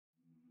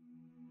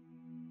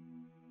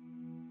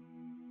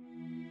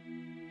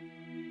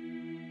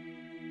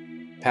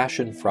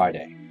Passion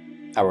Friday,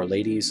 Our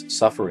Lady's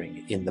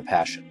suffering in the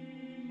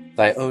Passion.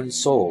 Thy own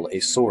soul a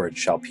sword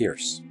shall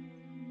pierce.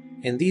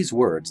 In these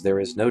words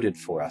there is noted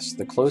for us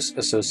the close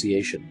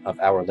association of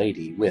Our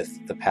Lady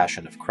with the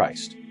Passion of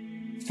Christ.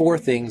 4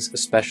 things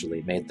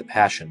especially made the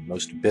Passion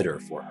most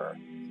bitter for her.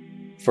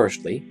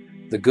 Firstly,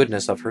 the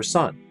goodness of her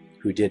Son,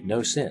 who did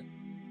no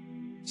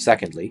sin.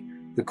 Secondly,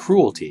 the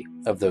cruelty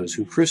of those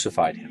who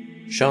crucified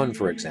him, shown,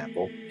 for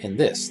example, in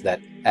this,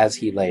 that as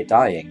he lay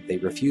dying they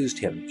refused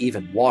him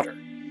even water,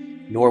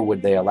 nor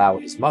would they allow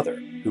his mother,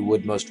 who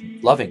would most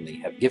lovingly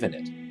have given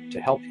it,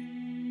 to help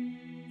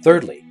him.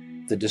 Thirdly,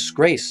 the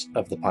disgrace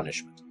of the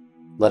punishment.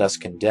 Let us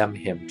condemn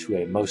him to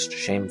a most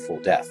shameful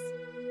death.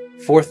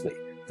 Fourthly,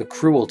 the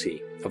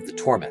cruelty of the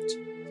torment.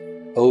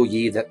 O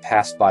ye that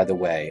pass by the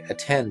way,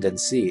 attend and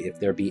see if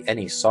there be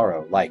any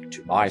sorrow like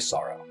to my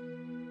sorrow.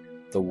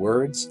 The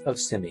words of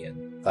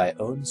Simeon, thy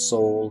own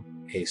soul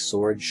a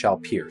sword shall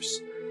pierce,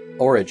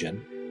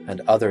 Origen,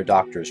 and other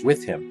doctors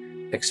with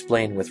him,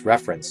 explain with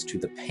reference to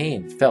the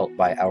pain felt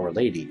by Our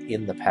Lady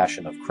in the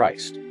Passion of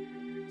Christ.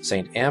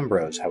 St.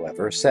 Ambrose,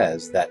 however,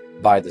 says that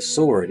by the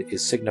sword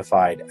is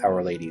signified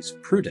Our Lady's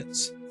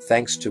prudence,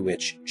 thanks to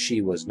which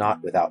she was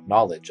not without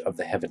knowledge of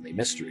the heavenly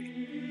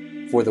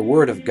mystery. For the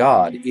word of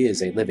God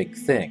is a living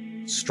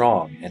thing,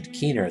 strong and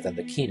keener than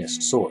the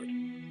keenest sword.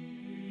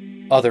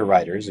 Other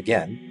writers,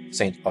 again,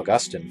 St.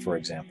 Augustine, for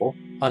example,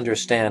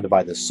 understand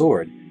by the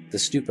sword the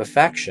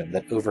stupefaction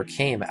that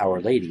overcame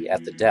Our Lady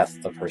at the death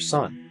of her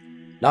Son,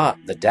 not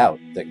the doubt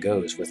that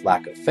goes with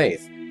lack of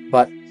faith,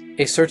 but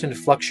a certain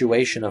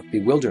fluctuation of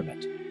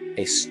bewilderment,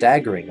 a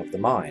staggering of the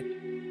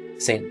mind.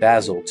 St.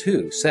 Basil,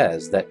 too,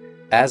 says that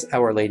as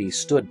Our Lady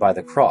stood by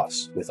the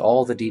cross with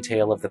all the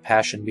detail of the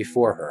Passion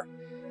before her,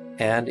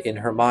 and in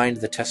her mind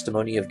the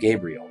testimony of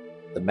Gabriel,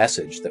 the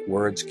message that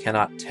words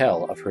cannot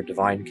tell of her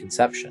divine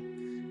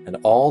conception, and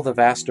all the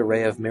vast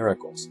array of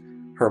miracles,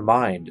 her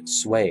mind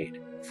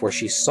swayed, for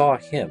she saw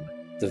him,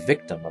 the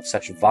victim of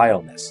such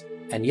vileness,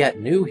 and yet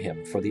knew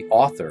him for the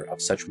author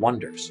of such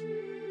wonders.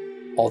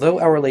 Although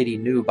Our Lady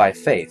knew by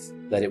faith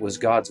that it was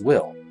God's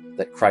will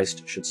that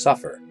Christ should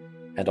suffer,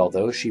 and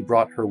although she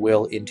brought her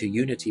will into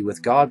unity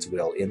with God's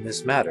will in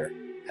this matter,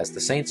 as the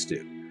saints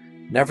do,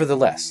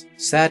 nevertheless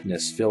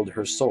sadness filled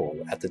her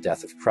soul at the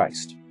death of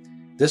Christ.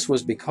 This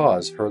was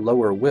because her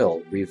lower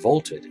will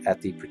revolted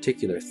at the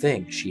particular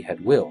thing she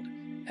had willed,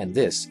 and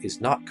this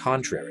is not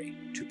contrary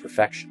to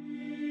perfection.